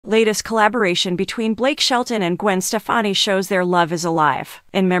latest collaboration between Blake Shelton and Gwen Stefani shows their love is alive.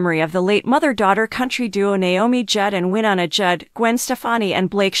 In memory of the late mother-daughter country duo Naomi Judd and Winona Judd, Gwen Stefani and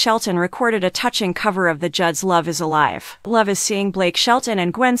Blake Shelton recorded a touching cover of the Judds' Love is Alive. Love is seeing Blake Shelton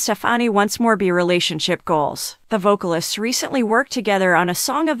and Gwen Stefani once more be relationship goals. The vocalists recently worked together on a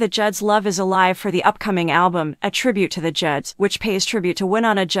song of the Judds' Love is Alive for the upcoming album, a tribute to the Judds, which pays tribute to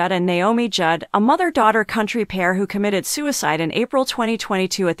Winona Judd and Naomi Judd, a mother-daughter country pair who committed suicide in April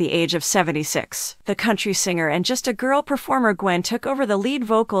 2022 at the age of 76. The country singer and just a girl performer Gwen took over the lead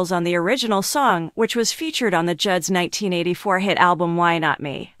vocals on the original song, which was featured on the Judds' 1984 hit album Why Not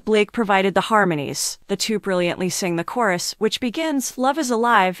Me. Blake provided the harmonies. The two brilliantly sing the chorus, which begins, "Love is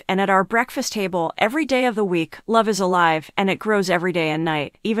alive, and at our breakfast table, every day of the week, love is alive, and it grows every day and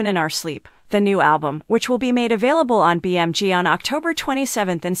night, even in our sleep." The new album, which will be made available on BMG on October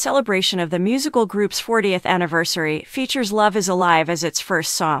 27th in celebration of the musical group's 40th anniversary, features Love is Alive as its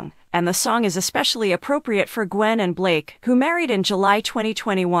first song. And the song is especially appropriate for Gwen and Blake, who married in July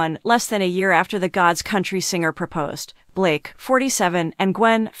 2021, less than a year after the God's country singer proposed. Blake, 47, and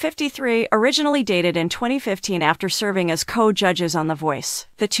Gwen, 53, originally dated in 2015 after serving as co-judges on The Voice.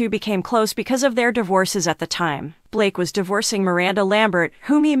 The two became close because of their divorces at the time. Blake was divorcing Miranda Lambert,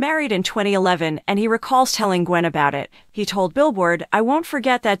 whom he married in 2011, and he recalls telling Gwen about it. He told Billboard, "I won't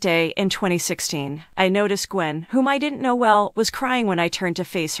forget that day," in 2016. "I noticed Gwen, whom I didn't know well, was crying when I turned to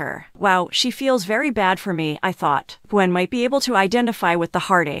face her. Wow, she feels very bad for me, I thought." Gwen might be able to identify with the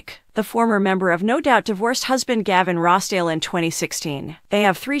heartache. The former member of No Doubt divorced husband Gavin Rossdale in 2016. They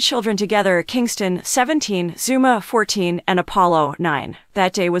have 3 children together, Kingston, 17, Zuma, 14, and Apollo, 9.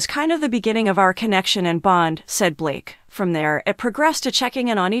 "That day was kind of the beginning of our connection and bond," said Blake. From there, it progressed to checking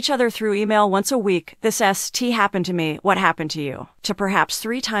in on each other through email once a week, "This ST happened to me, what happened to you?" to perhaps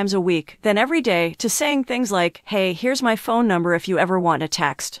 3 times a week, then every day, to saying things like, "Hey, here's my phone number if you ever want a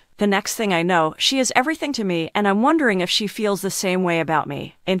text." The next thing I know, she is everything to me, and I'm wondering if she feels the same way about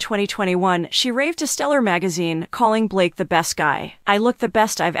me. In 2021, she raved to Stellar magazine, calling Blake the best guy. "I look the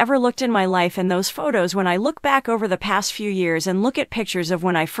best I've ever looked in my life in those photos when I look back over the past few years and look at pictures of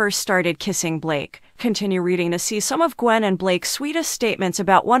when I first started kissing Blake." Continue reading to see some of Gwen and Blake's sweetest statements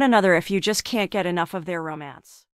about one another if you just can't get enough of their romance.